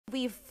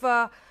We've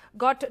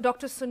got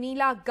Dr.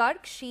 Sunila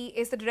Garg. She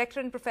is the Director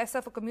and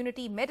Professor for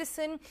Community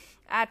Medicine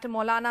at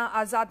Maulana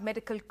Azad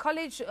Medical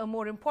College.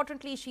 More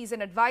importantly, she's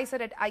an advisor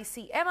at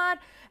ICMR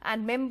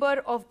and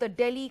member of the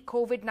Delhi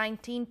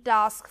COVID-19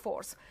 Task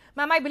Force.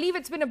 Ma'am, I believe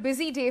it's been a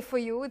busy day for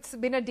you. It's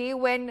been a day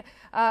when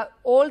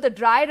all the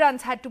dry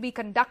runs had to be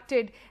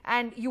conducted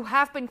and you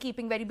have been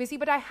keeping very busy.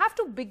 But I have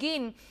to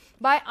begin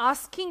by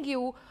asking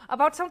you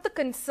about some of the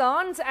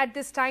concerns at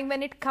this time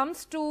when it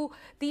comes to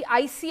the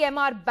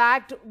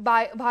ICMR-backed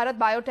Bharat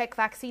Biotech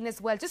vaccine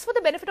as well. Just for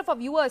the benefit of our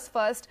viewers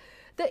first,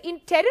 the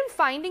interim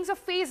findings of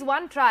phase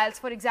 1 trials,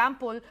 for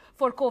example,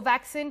 for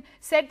Covaxin,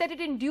 said that it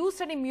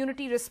induced an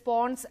immunity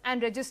response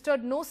and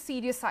registered no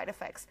serious side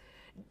effects.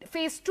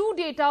 Phase 2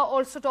 data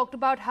also talked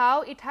about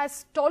how it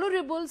has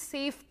tolerable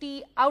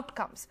safety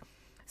outcomes,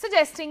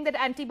 suggesting that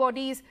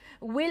antibodies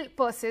will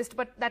persist,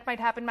 but that might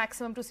happen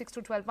maximum to 6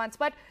 to 12 months.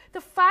 But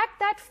the fact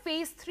that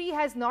phase 3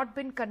 has not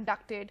been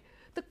conducted,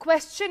 the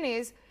question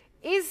is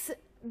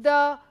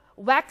the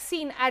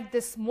vaccine at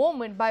this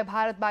moment by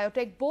Bharat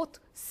Biotech both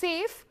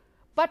safe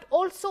but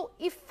also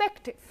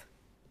effective?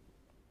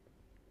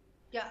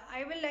 Yeah,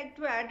 I will like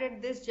to add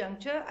at this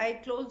juncture, I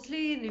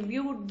closely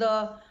reviewed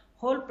the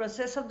whole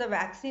process of the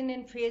vaccine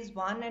in phase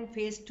 1 and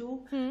phase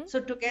 2.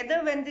 So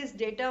together when this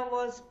data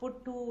was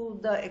put to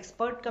the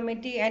expert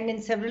committee and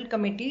in several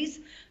committees,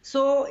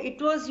 so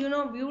it was,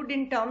 viewed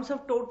in terms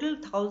of total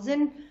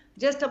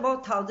just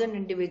about 1,000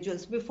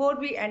 individuals. Before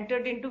we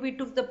entered into, we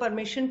took the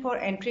permission for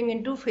entering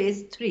into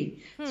phase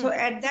 3. So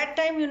at that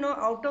time,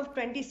 out of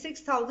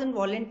 26,000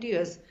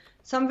 volunteers,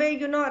 somewhere,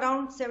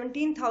 around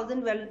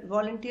 17,000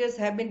 volunteers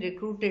have been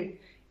recruited.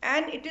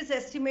 And it is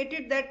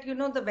estimated that,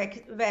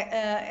 the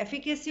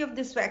efficacy of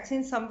this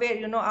vaccine somewhere,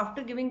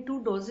 after giving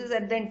 2 doses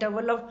at the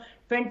interval of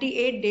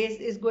 28 days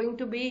is going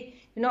to be,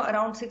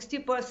 around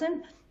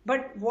 60%.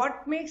 But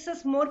what makes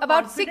us more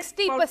about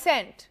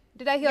 60%?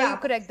 Did I hear you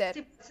correct there?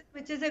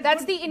 Which is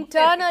That's the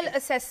internal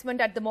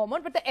assessment at the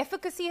moment, but the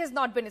efficacy has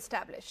not been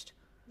established.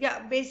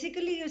 Yeah,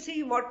 basically, you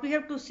see, what we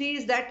have to see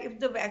is that if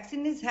the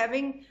vaccine is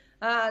having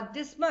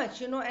this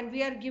much, and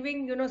we are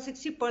giving,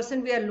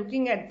 60%, we are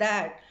looking at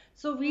that.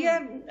 So we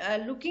are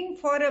looking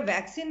for a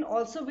vaccine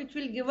also which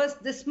will give us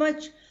this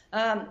much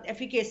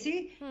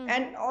efficacy.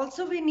 And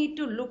also we need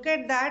to look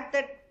at that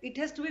it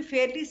has to be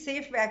fairly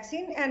safe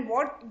vaccine. And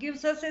what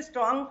gives us a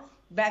strong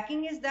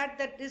backing is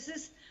that this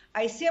is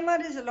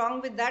ICMR is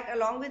along with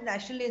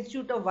National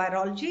Institute of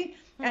Virology.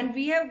 And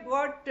we have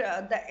got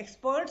the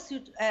experts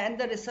and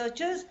the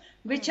researchers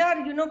which are,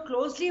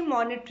 closely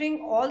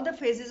monitoring all the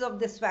phases of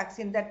this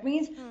vaccine. That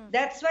means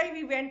that's why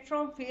we went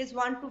from phase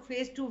 1 to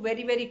phase 2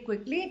 very, very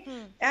quickly.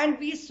 And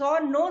we saw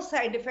no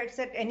side effects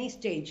at any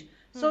stage.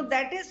 So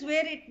that is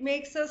where it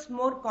makes us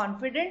more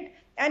confident.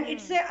 And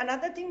it's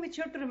another thing which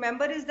you have to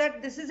remember is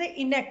that this is an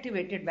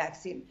inactivated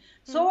vaccine.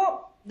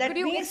 So that Could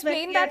you means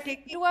explain that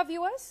to our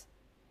viewers?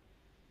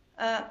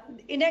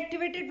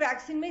 Inactivated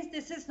vaccine means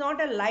this is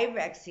not a live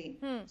vaccine.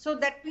 So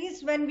that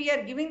means when we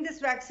are giving this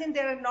vaccine,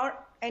 there are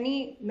not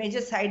any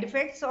major side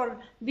effects, or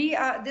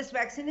this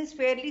vaccine is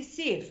fairly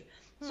safe.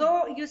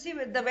 So you see,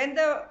 when the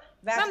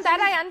vaccine... Ma'am,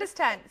 that I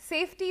understand.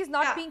 Safety is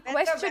not being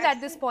questioned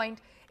at this point.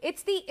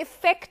 It's the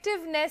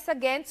effectiveness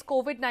against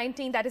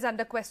COVID-19 that is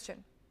under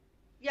question.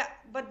 Yeah,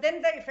 but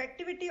then the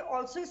effectivity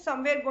also is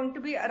somewhere going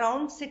to be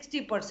around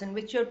 60%,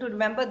 which you have to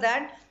remember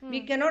that.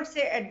 We cannot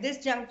say at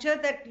this juncture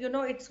that,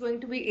 it's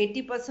going to be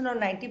 80% or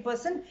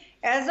 90%.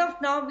 As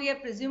of now, we are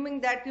presuming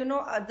that,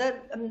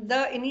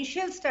 the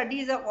initial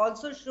studies are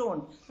also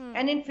shown.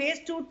 And in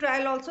phase 2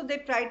 trial also, they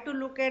tried to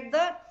look at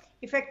the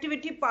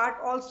effectivity part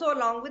also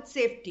along with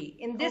safety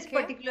in this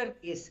particular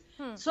case.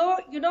 So,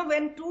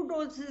 when 2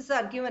 doses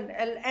are given,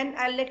 and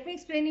let me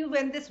explain you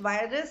when this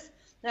virus...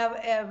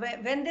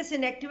 when this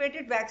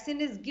inactivated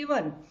vaccine is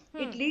given,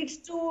 it leads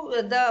to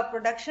the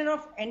production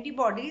of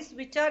antibodies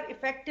which are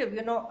effective,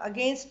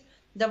 against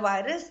the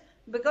virus,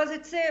 because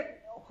it's a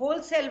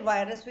whole cell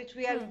virus which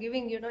we are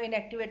giving,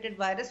 inactivated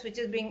virus which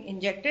is being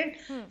injected.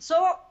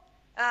 So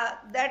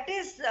that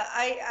is,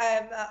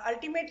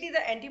 ultimately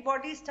the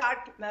antibodies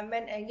start,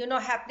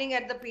 happening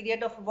at the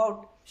period of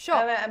about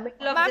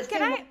middle of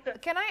this.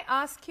 Can I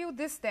ask you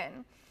this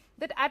then?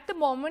 That at the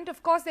moment,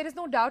 of course, there is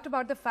no doubt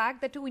about the fact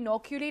that to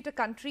inoculate a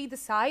country the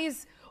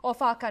size of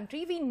our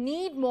country, we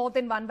need more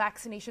than 1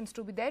 vaccinations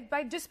to be there,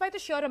 just by the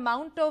sheer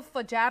amount of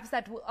jabs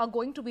that are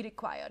going to be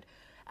required.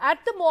 At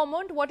the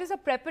moment, what is the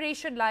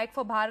preparation like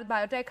for Bharat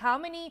Biotech? How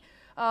many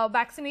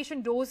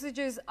vaccination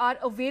dosages are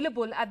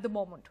available at the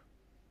moment?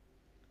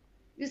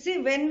 You see,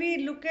 when we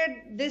look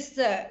at this,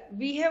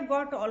 we have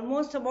got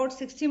almost about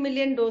 60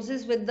 million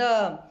doses with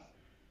the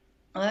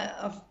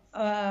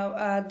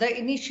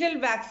initial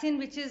vaccine,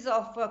 which is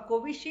of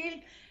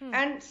Covishield,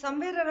 and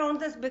somewhere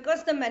around this,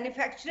 because the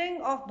manufacturing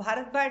of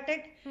Bharat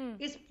Biotech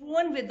is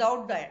proven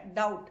without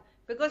doubt,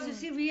 because you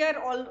see, we are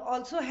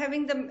also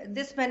having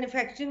this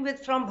manufacturing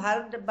from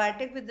Bharat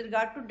Biotech with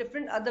regard to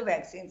different other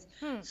vaccines.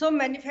 So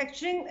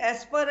manufacturing,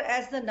 as per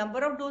as the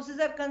number of doses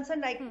are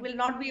concerned, I will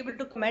not be able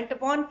to comment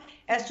upon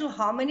as to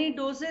how many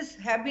doses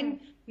have been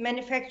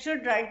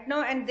manufactured right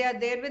now and they are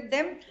there with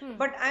them.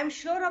 But I'm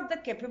sure of the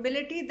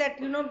capability that,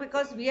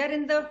 because we are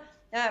in the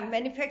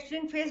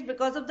manufacturing phase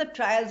because of the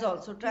trials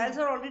also. Trials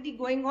are already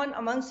going on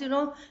amongst,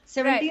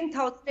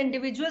 17,000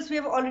 individuals we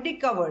have already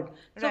covered.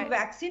 So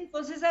vaccine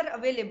doses are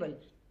available.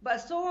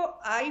 But so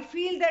I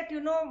feel that,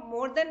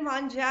 more than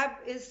one jab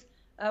is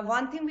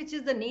one thing which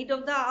is the need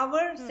of the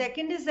hour.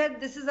 Second is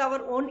that this is our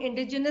own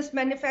indigenous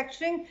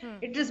manufacturing.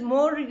 It is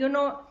more,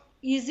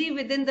 easy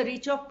within the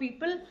reach of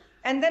people.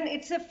 And then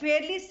it's a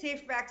fairly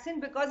safe vaccine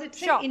because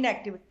it's an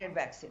inactivated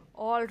vaccine.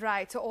 All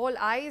right. So all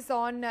eyes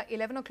on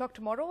 11 o'clock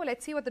tomorrow.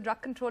 Let's see what the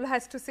drug controller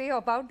has to say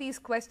about these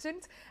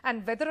questions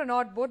and whether or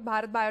not both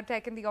Bharat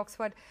Biotech and the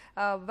Oxford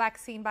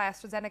vaccine by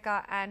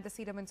AstraZeneca and the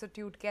Serum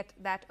Institute get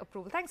that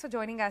approval. Thanks for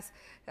joining us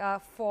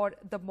for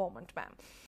the moment, ma'am.